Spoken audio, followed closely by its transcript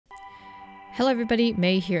Hello everybody,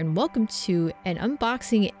 May here and welcome to an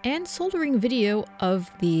unboxing and soldering video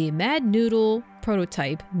of the Mad Noodle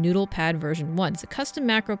Prototype Noodle Pad version 1. It's a custom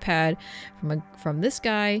macro pad from this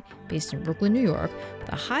guy based in Brooklyn, New York.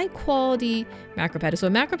 The high quality macro pad. So a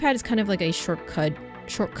macro pad is kind of like a shortcut,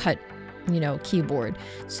 keyboard.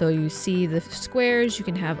 So you see the squares, you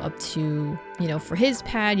can have up to, for his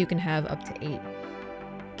pad, you can have up to 8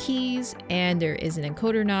 keys, and there is an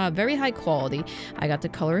encoder knob, very high quality. I got the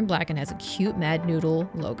color in black and has a cute Mad Noodle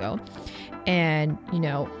logo. And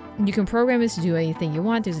you can program this to do anything you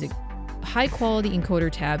want. There's a high quality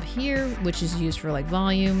encoder tab here, which is used for like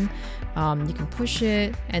volume. You can push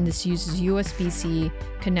it, and this uses USB-C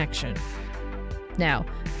connection. Now,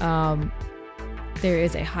 there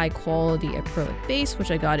is a high quality acrylic base,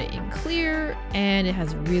 which I got it in clear, and it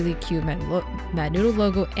has a really cute Mad Noodle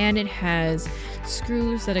logo, and it has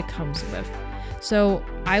screws that it comes with. So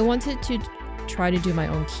I wanted to try to do my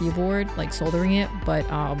own keyboard, like soldering it, but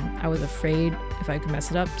I was afraid if I could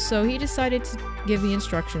mess it up. So he decided to give me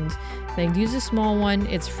instructions saying use a small one.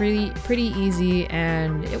 It's pretty easy,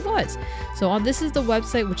 and it was. So this is the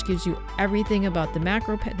website, which gives you everything about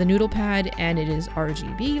the noodle pad, and it is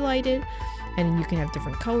RGB lighted. And you can have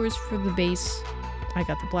different colors for the base. I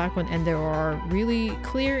got the black one, and there are really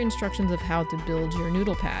clear instructions of how to build your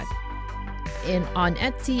noodle pad. And on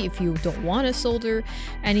Etsy, if you don't want to solder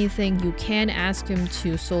anything, you can ask him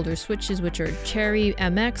to solder switches, which are Cherry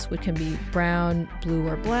MX, which can be brown, blue,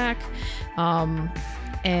 or black.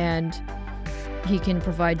 And he can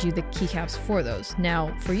provide you the keycaps for those.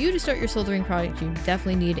 Now, for you to start your soldering project, you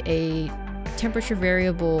definitely need a temperature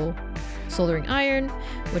variable soldering iron,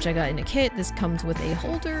 which I got in a kit. This comes with a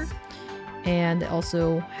holder, and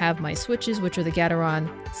also have my switches, which are the Gateron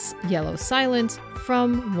Yellow Silents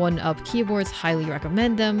from 1UP Keyboards. Highly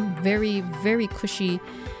recommend them. Very, very cushy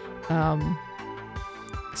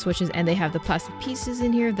switches, and they have the plastic pieces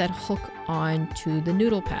in here that hook onto the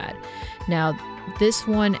noodle pad. Now, this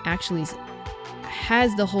one actually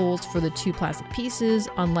has the holes for the 2 plastic pieces,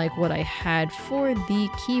 unlike what I had for the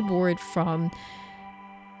keyboard from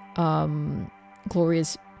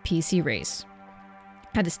Gloria's PC race.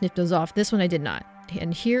 Had to snip those off. This one I did not.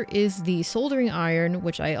 And here is the soldering iron,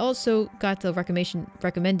 which I also got the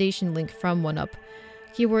recommendation link from 1UP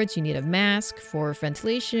Keyboards. You need a mask for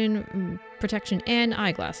ventilation, protection, and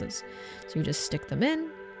eyeglasses. So you just stick them in,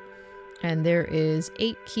 and there is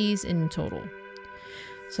 8 keys in total.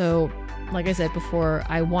 So, like I said before,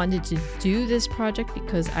 I wanted to do this project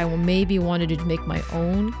because I maybe wanted to make my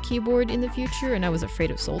own keyboard in the future, and I was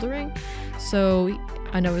afraid of soldering. So,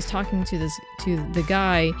 and I was talking to the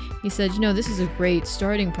guy. He said, this is a great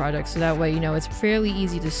starting project, so that way, it's fairly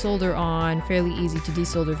easy to solder on, fairly easy to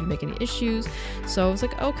desolder if you make any issues. So I was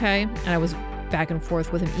like, okay. And I was back and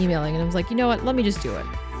forth with him emailing, and I was like, you know what, let me just do it.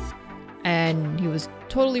 And he was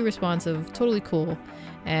totally responsive, totally cool.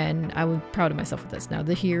 And I was proud of myself with this. Now,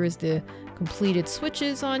 here is the completed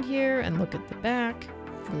switches on here, and look at the back.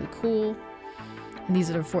 Really cool. And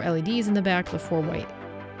these are the 4 LEDs in the back, the 4 white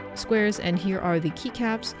squares, and here are the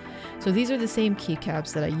keycaps. So these are the same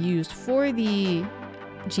keycaps that I used for the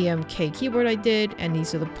GMK keyboard I did, and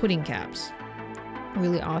these are the pudding caps.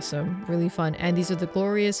 Really awesome, really fun. And these are the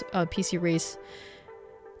glorious PC Race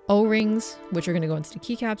O-rings, which are going to go into the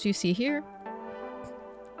keycaps you see here.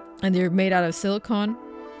 And they're made out of silicone,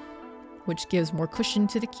 which gives more cushion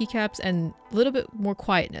to the keycaps and a little bit more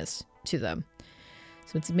quietness to them.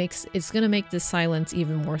 So it's going to make the silence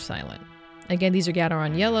even more silent. Again, these are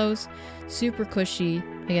Gateron Yellows, super cushy.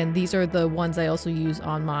 Again, these are the ones I also use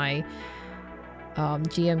on my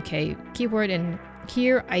GMK keyboard. And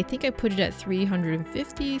here, I think I put it at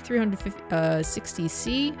 360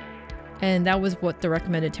 C. And that was what the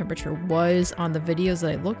recommended temperature was on the videos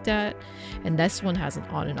that I looked at. And this one has an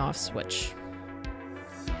on and off switch.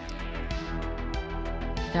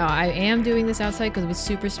 Now, I am doing this outside because it was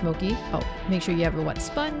super smoky. Oh, make sure you have a wet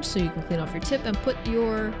sponge so you can clean off your tip and put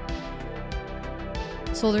your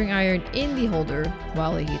soldering iron in the holder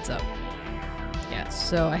while it heats up. Yeah,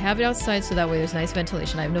 so I have it outside so that way there's nice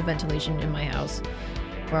ventilation. I have no ventilation in my house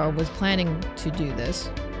where I was planning to do this.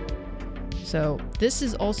 So this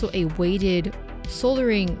is also a weighted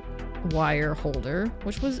soldering wire holder,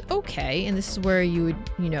 which was okay. And this is where you would,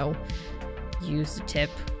 use the tip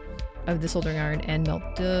of the soldering iron and melt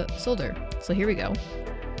the solder. So here we go.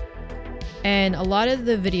 And a lot of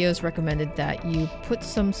the videos recommended that you put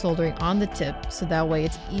some soldering on the tip so that way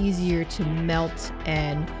it's easier to melt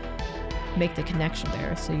and make the connection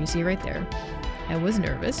there. So you see right there, I was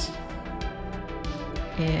nervous.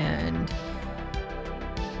 And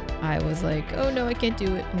I was like, oh no, I can't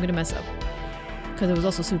do it. I'm gonna mess up. Because it was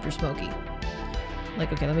also super smoky.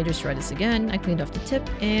 Like, okay, let me just try this again. I cleaned off the tip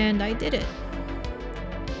and I did it.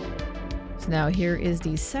 So now here is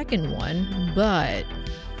the second one, but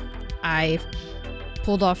I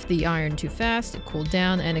pulled off the iron too fast. It cooled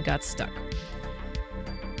down and it got stuck.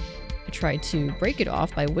 I tried to break it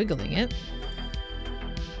off by wiggling it.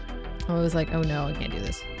 I was like, oh no, I can't do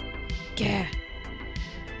this. Yeah.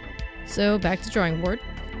 So back to drawing board.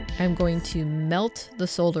 I'm going to melt the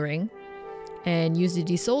soldering and use the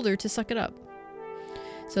desolder to suck it up.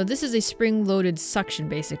 So this is a spring-loaded suction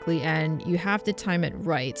basically, and you have to time it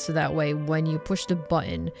right so that way when you push the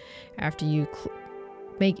button after you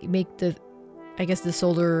make the, I guess, the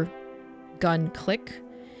solder gun click,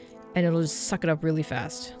 and it'll just suck it up really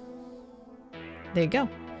fast. There you go.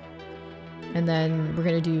 And then we're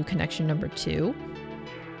gonna do connection number 2,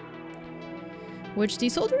 which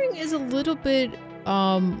desoldering is a little bit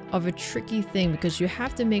of a tricky thing because you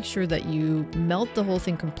have to make sure that you melt the whole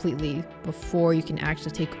thing completely before you can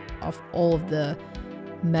actually take off all of the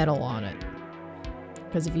metal on it.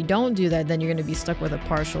 Because if you don't do that, then you're going to be stuck with a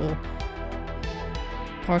partial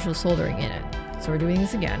soldering in it. So we're doing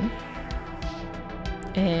this again.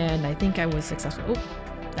 And I think I was successful.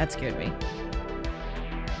 Oh, that scared me.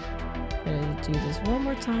 I'm gonna do this one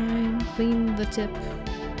more time. Clean the tip.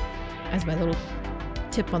 As my little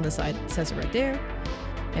tip on the side says it right there.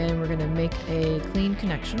 And we're gonna make a clean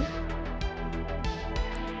connection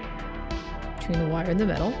between the wire and the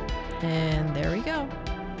metal. And there we go.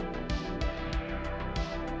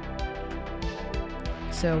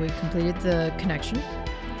 So we completed the connection.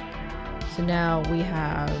 So now we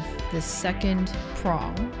have the second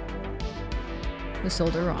prong, the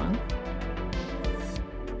solder on.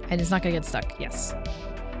 And it's not gonna get stuck, yes.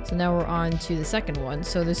 So now we're on to the second one.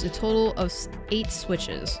 So there's a total of 8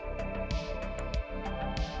 switches.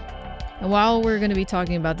 And while we're going to be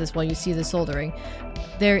talking about this while you see the soldering,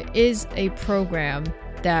 there is a program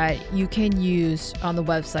that you can use on the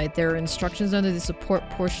website. There are instructions under the support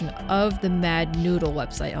portion of the Mad Noodle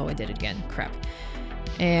website. Oh, I did it again. Crap.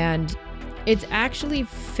 And it's actually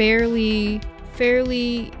fairly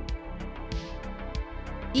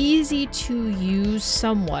easy to use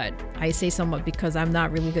somewhat. I say somewhat because I'm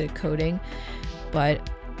not really good at coding, but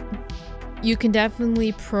you can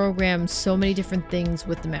definitely program so many different things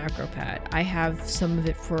with the macropad. I have some of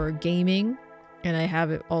it for gaming, and I have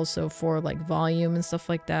it also for like volume and stuff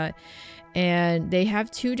like that. And they have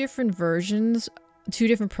 2 different versions, 2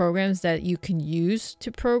 different programs that you can use to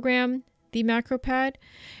program the macropad.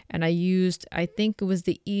 And I used, I think it was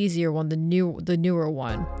the easier one, the newer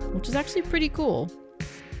one, which is actually pretty cool.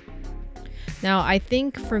 Now, I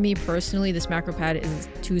think for me personally, this macropad is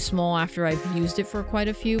too small after I've used it for quite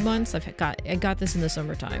a few months. I got this in the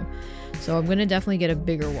summertime, so I'm gonna definitely get a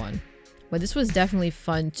bigger one. But this was definitely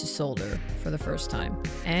fun to solder for the first time,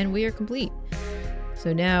 and we are complete.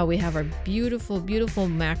 So now we have our beautiful, beautiful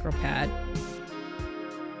macropad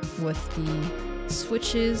with the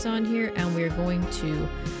switches on here, and we're going to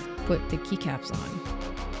put the keycaps on.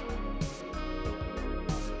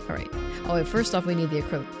 All right. Oh, wait, first off, we need the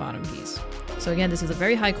acrylic bottom piece. So again, this is a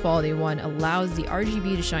very high quality one, allows the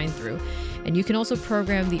RGB to shine through. And you can also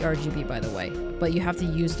program the RGB, by the way, but you have to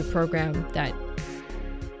use the program that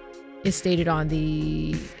is stated on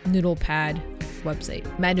the Noodle Pad website,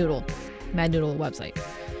 Mad Noodle website.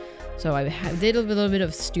 So I did a little bit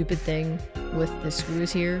of stupid thing with the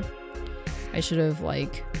screws here. I should have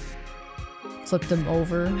like flipped them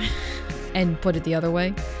over and put it the other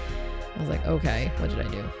way. I was like, okay, what did I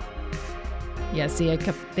do? Yeah, see,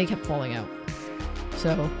 they kept falling out.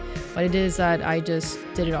 So what I did is that I just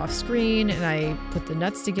did it off screen and I put the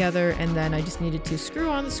nuts together, and then I just needed to screw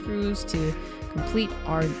on the screws to complete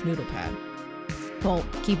our noodle pad. Well,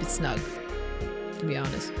 keep it snug, to be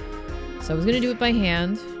honest. So I was gonna do it by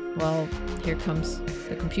hand. Well, here comes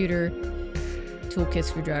the computer toolkit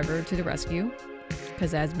screwdriver to the rescue,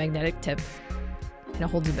 because it has a magnetic tip and it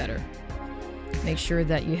holds it better. Make sure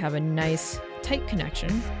that you have a nice tight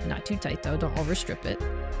connection, not too tight though, don't overstrip it.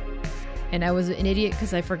 And I was an idiot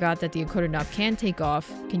because I forgot that the encoder knob can take off,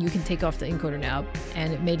 you can take off the encoder knob,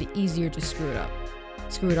 and it made it easier to screw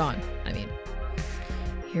it on, I mean.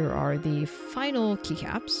 Here are the final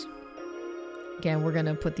keycaps. Again, we're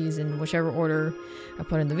gonna put these in whichever order I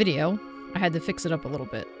put in the video. I had to fix it up a little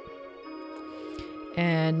bit.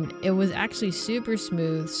 And it was actually super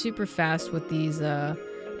smooth, super fast with these,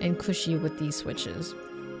 and cushy with these switches.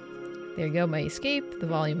 There you go, my escape, the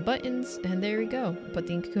volume buttons, and there we go. Put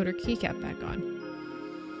the encoder keycap back on.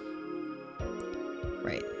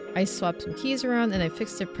 Right. I swapped some keys around and I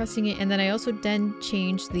fixed it pressing it, and then I also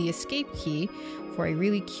changed the escape key for a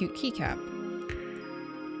really cute keycap.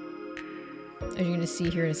 As you're gonna see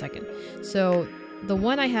here in a second. So the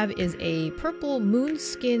one I have is a purple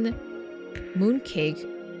moonskin mooncake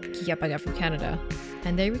keycap I got from Canada.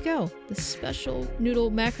 And there we go. The special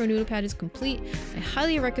macro noodle pad is complete. I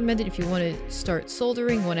highly recommend it if you want to start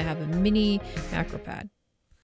soldering, want to have a mini macro pad.